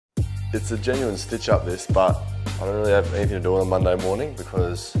It's a genuine stitch up this, but I don't really have anything to do on a Monday morning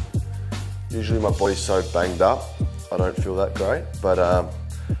because usually my body's so banged up, I don't feel that great, but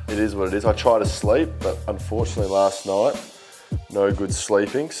it is what it is. I try to sleep, but unfortunately last night, no good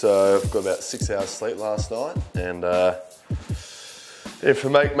sleeping, so I've got about 6 hours sleep last night, and if to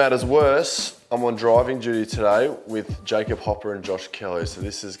make matters worse, I'm on driving duty today with Jacob Hopper and Josh Kelly, so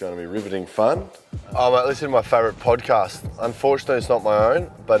this is going to be riveting fun. Oh mate, listen to my favourite podcast. Unfortunately it's not my own,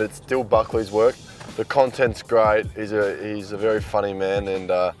 but it's Dill Buckley's work. The content's great, he's a very funny man,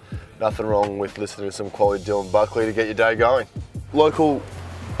 and nothing wrong with listening to some quality Dylan Buckley to get your day going. Local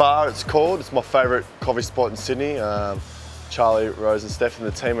bar it's called, it's my favourite coffee spot in Sydney. Charlie, Rose and Steph and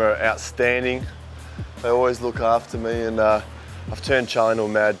the team are outstanding. They always look after me, and I've turned Charlie into a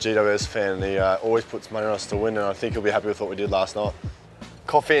mad GWS fan, and he always puts money on us to win, and I think he'll be happy with what we did last night.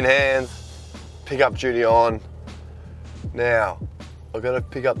 Coffee in hand, pick up duty on. Now, I've got to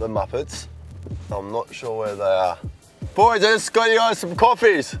pick up the Muppets. I'm not sure where they are. Boys, I just got you guys some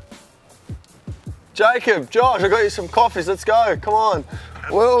coffees. Jacob, Josh, I got you some coffees, let's go, come on.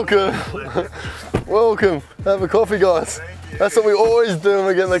 Welcome. Welcome, have a coffee guys. That's what we always do when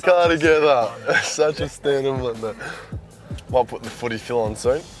we get in the car together. Such a standard one. Might put the footy fill on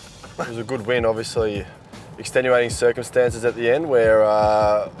soon. It was a good win, obviously. Extenuating circumstances at the end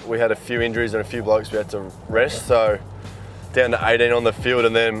where we had a few injuries and a few blokes we had to rest, so down to 18 on the field,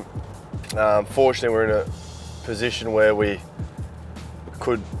 and then fortunately we're in a position where we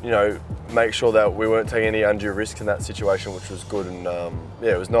could, make sure that we weren't taking any undue risk in that situation, which was good. And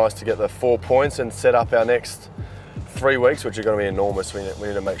yeah, it was nice to get the 4 points and set up our next 3 weeks, which are going to be enormous. We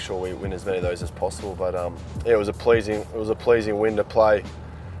need to make sure we win as many of those as possible. But yeah, it was a pleasing win to play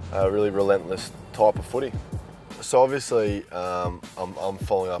a really relentless type of footy. So obviously, I'm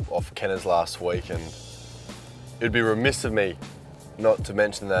following up off Kenna's last week, and it'd be remiss of me not to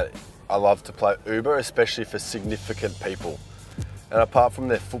mention that I love to play Uber, especially for significant people. And apart from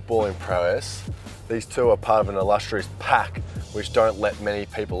their footballing prowess, these two are part of an illustrious pack which don't let many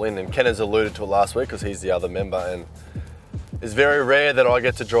people in. And Kenna's alluded to it last week because he's the other member, and it's very rare that I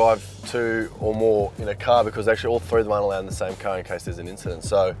get to drive 2 or more in a car because actually all 3 of them aren't allowed in the same car in case there's an incident.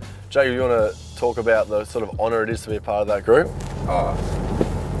 So, Jake, you want to talk about the sort of honour it is to be a part of that group? Oh,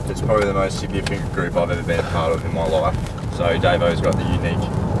 it's probably the most significant group I've ever been a part of in my life. So Davo's got the unique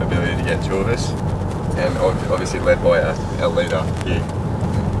ability to get 2 of us, and obviously led by our leader, Hugh.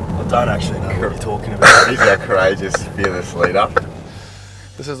 I don't actually know what you're talking about. He's our courageous, fearless leader.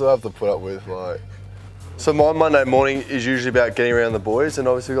 This is what I have to put up with, like. So my Monday morning is usually about getting around the boys, and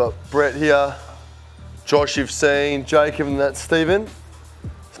obviously we've got Brett here, Josh you've seen, Jacob, and that's Stephen.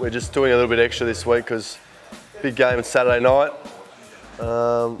 We're just doing a little bit extra this week because big game on Saturday night.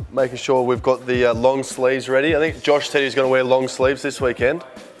 Making sure we've got the long sleeves ready. I think Josh said he's going to wear long sleeves this weekend.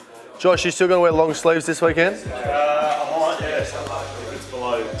 Josh, you still going to wear long sleeves this weekend? I might, yeah. If it's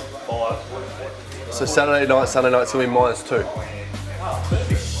below 5. So Saturday night, Sunday night, it's going to be -2. Oh,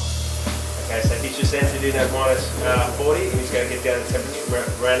 perfect. Okay, so he's just entered in at -40, and he's going to get down to temperature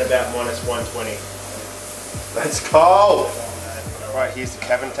around about -120. That's cold! Right, here's the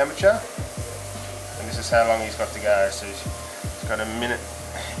cabin temperature, and this is how long he's got to go. So he's got 1 minute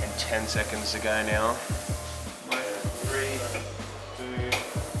and 10 seconds to go now. 3, 2,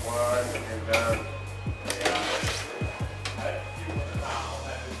 1, and done.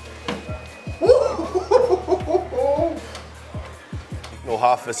 Well,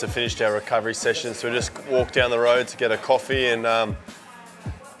 half of us have finished our recovery session, so we just walked down the road to get a coffee, and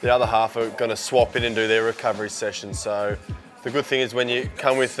the other half are going to swap in and do their recovery session. So the good thing is when you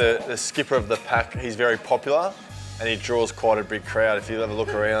come with the skipper of the pack, he's very popular and he draws quite a big crowd. If you have a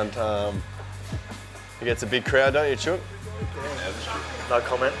look around, he gets a big crowd, don't you, Chook? No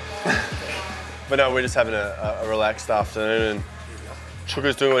comment. But no, we're just having a relaxed afternoon, and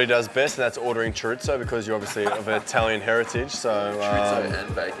Chuka's doing what he does best, and that's ordering chorizo because you're obviously of an Italian heritage. So Chorizo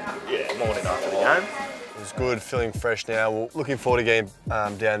and bacon. Yeah, morning after the game. It was good, feeling fresh now. We're looking forward to getting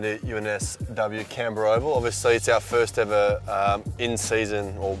down to UNSW Canberra Oval. Obviously, it's our first ever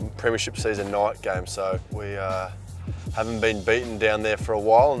in-season or premiership season night game, so we haven't been beaten down there for a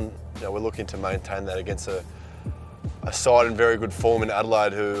while, and we're looking to maintain that against a side in very good form in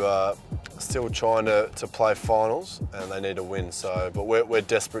Adelaide who are still trying to play finals, and they need to win. So, but we're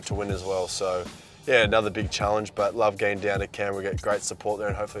desperate to win as well. So, yeah, another big challenge, but love getting down to Canberra, get great support there,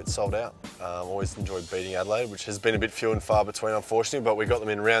 and hopefully it's sold out. Always enjoyed beating Adelaide, which has been a bit few and far between, unfortunately, but we got them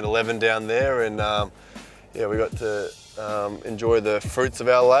in round 11 down there, and yeah, we got to enjoy the fruits of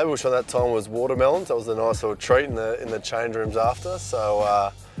our labour, which on that time was watermelons. That was a nice little treat in the change rooms after.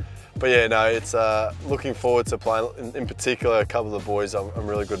 So But yeah, no, it's looking forward to playing. In particular, a couple of the boys I'm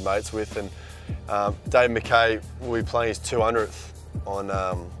really good mates with, and Dave McKay will be playing his 200th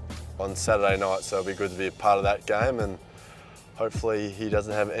on Saturday night, so it'll be good to be a part of that game, and hopefully he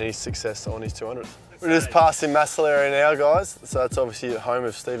doesn't have any success on his 200th. We're just passing Massillary now, guys, so it's obviously at home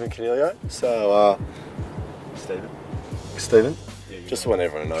of Stephen Canelio. So, Stephen? Just want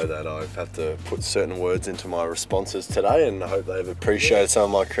everyone to know that I've had to put certain words into my responses today, and I hope they've appreciated some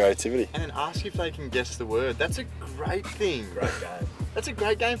of my creativity. And then ask if they can guess the word. That's a great thing. Great game. That's a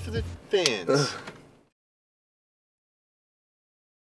great game for the fans.